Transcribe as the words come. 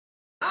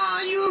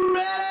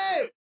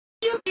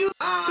Well,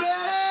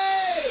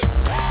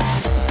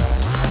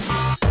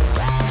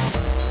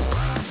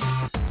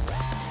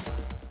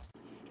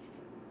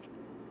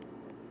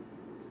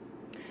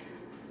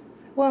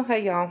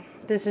 hey y'all,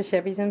 this is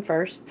Chevy's in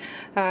First.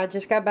 I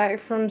just got back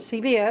from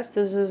CVS.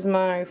 This is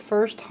my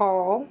first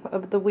haul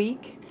of the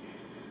week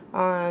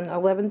on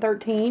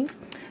 11/13.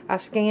 I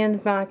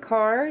scanned my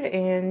card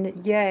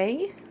and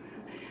yay,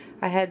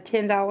 I had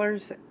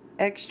 $10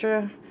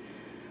 extra,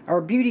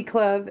 or Beauty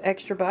Club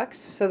extra bucks,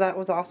 so that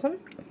was awesome.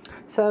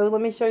 So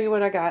let me show you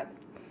what I got.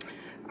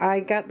 I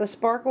got the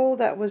Sparkle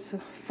that was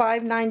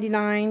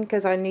 $5.99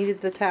 because I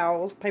needed the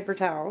towels, paper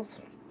towels.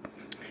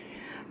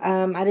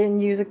 I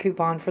didn't use a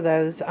coupon for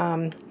those.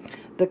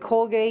 The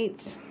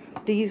Colgates,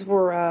 these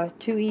were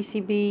 2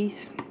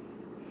 ECBs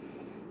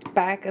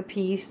back a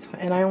piece,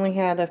 and I only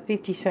had a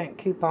 50-cent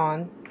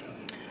coupon.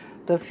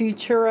 The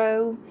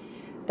Futuro,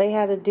 they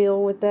had a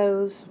deal with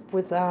those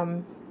with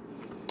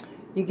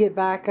you get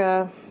back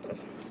 5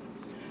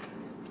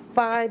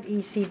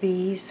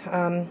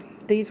 ECBs.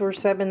 These were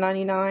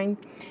 $7.99,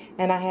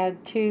 and I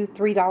had 2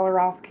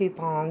 $3 off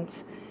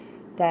coupons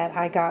that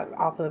I got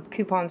off of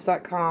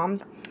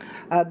coupons.com.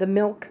 The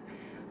milk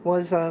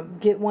was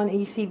get 1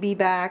 ECB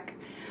back.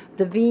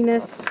 The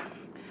Venus,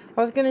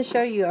 I was going to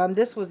show you,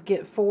 this was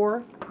get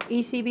 4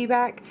 ECB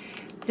back.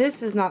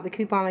 This is not the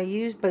coupon I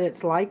used, but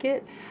it's like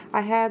it.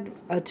 I had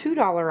a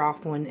 $2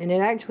 off one, and it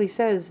actually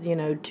says, you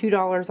know,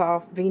 $2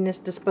 off Venus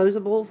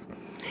disposables,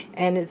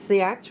 and it's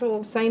the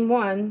actual same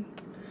one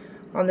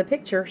on the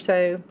picture,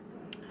 so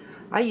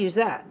I use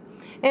that.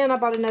 And I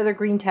bought another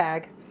green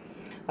tag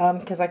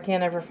because I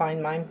can't ever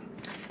find mine.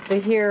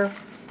 But here,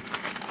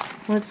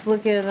 let's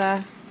look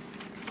at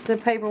the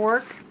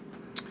paperwork.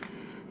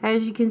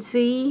 As you can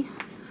see,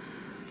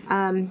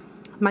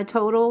 my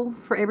total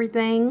for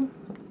everything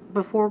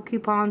before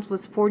coupons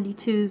was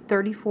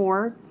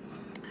 $42.34.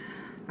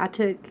 I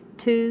took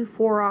 2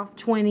 4-off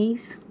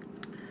 20s,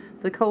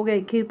 the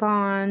Colgate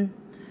coupon,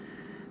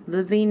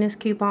 the Venus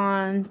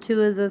coupon,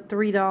 2 of the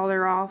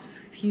 $3 off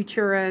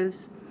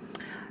Futuros.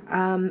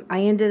 I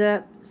ended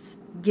up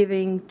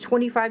giving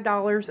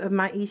 $25 of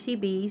my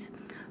ECBs.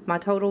 My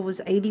total was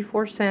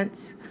 84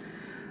 cents.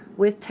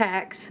 With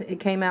tax,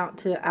 it came out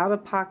to out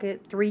of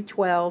pocket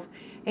 $3.12,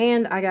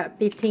 and I got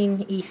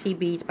 15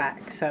 ECBs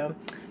back. So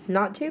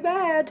not too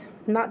bad,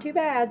 not too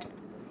bad.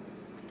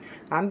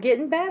 I'm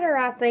getting better,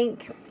 I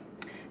think.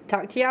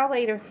 Talk to y'all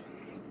later.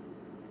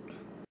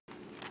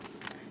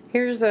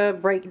 Here's a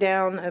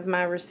breakdown of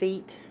my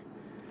receipt.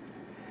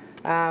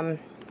 You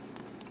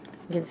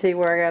can see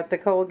where I got the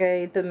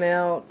Colgate, the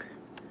milk,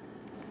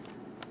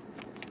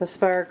 the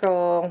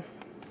Sparkle.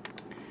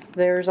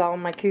 There's all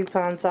my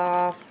coupons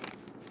off.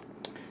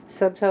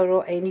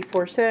 Subtotal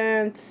 84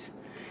 cents.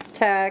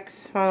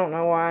 Tax, I don't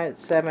know why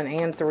it's 7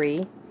 and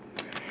 3.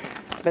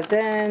 But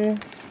then,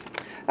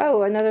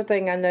 oh, another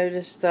thing I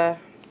noticed, I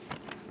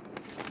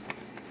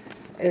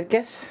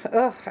guess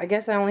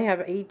I only have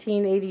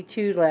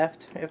 1882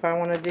 left if I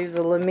want to do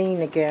the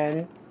Lamine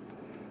again.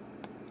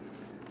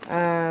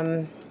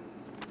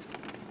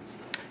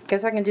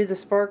 Guess I can do the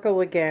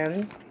Sparkle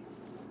again.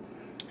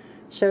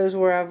 Shows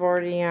where I've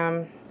already,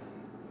 I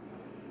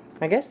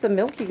guess the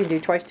milk you can do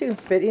twice too.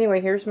 But anyway,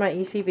 here's my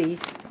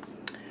ECBs.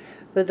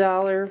 The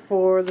 $1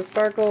 for the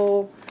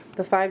Sparkle,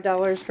 the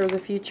 $5 for the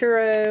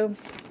Futuro,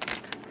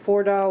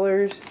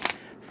 $4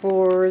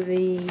 for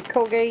the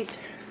Colgate,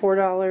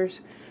 $4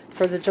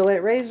 for the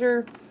Gillette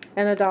razor,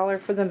 and $1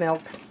 for the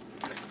milk.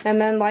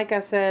 And then, like I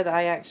said,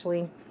 I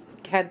actually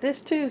had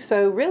this too,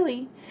 so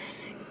really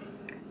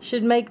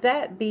should make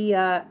that be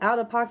out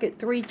of pocket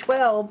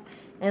 $3.12,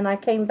 and I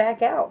came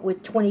back out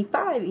with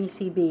 25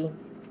 ECB.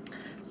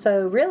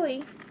 So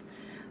really,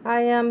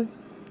 I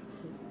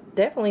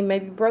definitely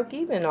maybe broke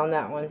even on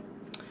that one.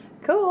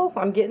 Cool,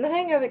 I'm getting the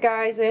hang of it,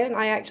 guys, and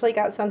I actually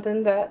got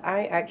something that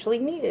I actually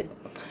needed.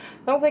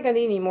 I don't think I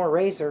need any more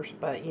razors,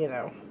 but you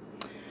know,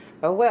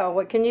 oh well,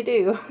 what can you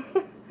do?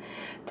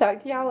 Talk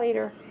to y'all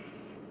later.